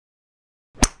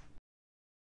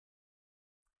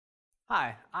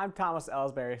Hi, I'm Thomas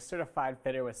Elsberry, certified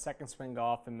fitter with Second Swing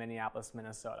Golf in Minneapolis,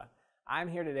 Minnesota. I'm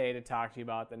here today to talk to you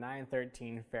about the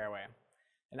 913 Fairway.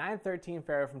 The 913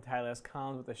 Fairway from Titleist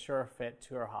comes with a SureFit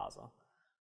Tour hosel.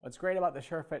 What's great about the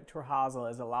SureFit Tour hosel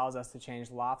is it allows us to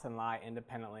change loft and lie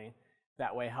independently.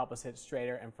 That way help us hit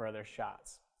straighter and further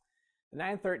shots. The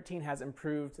 913 has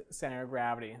improved center of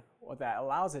gravity. What that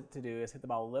allows it to do is hit the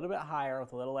ball a little bit higher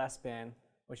with a little less spin,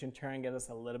 which in turn gives us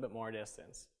a little bit more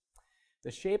distance.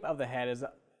 The shape of the head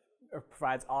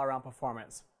provides all-around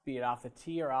performance, be it off the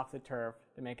tee or off the turf,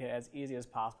 to make it as easy as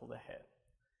possible to hit.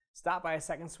 Stop by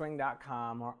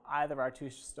secondswing.com or either of our two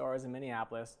stores in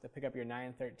Minneapolis to pick up your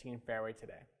 913 Fairway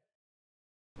today.